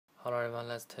Hello everyone,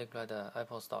 let's take a look at the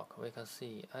Apple stock. We can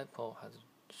see Apple has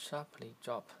sharply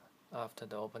dropped after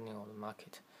the opening of the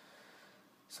market.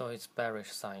 So it's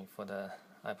bearish sign for the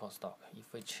Apple stock.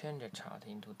 If we change the chart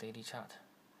into daily chart,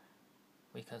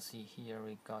 we can see here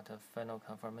we got a final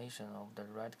confirmation of the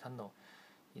red candle.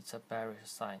 It's a bearish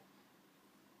sign.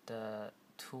 The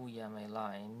 2 EMA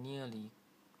line nearly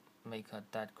make a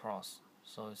dead cross,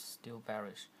 so it's still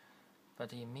bearish.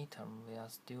 But in midterm, we are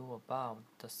still above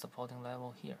the supporting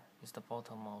level here. It's the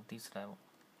bottom of this level.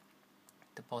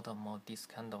 The bottom of this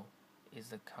candle is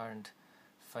the current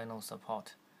final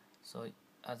support. So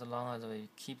as long as we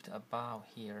keep it above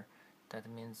here, that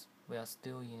means we are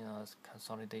still in a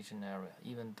consolidation area,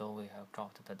 even though we have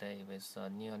dropped today with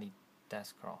nearly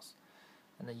death cross.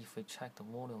 And if we check the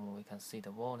volume, we can see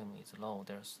the volume is low.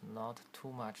 There's not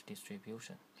too much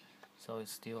distribution, so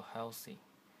it's still healthy.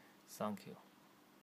 Thank you.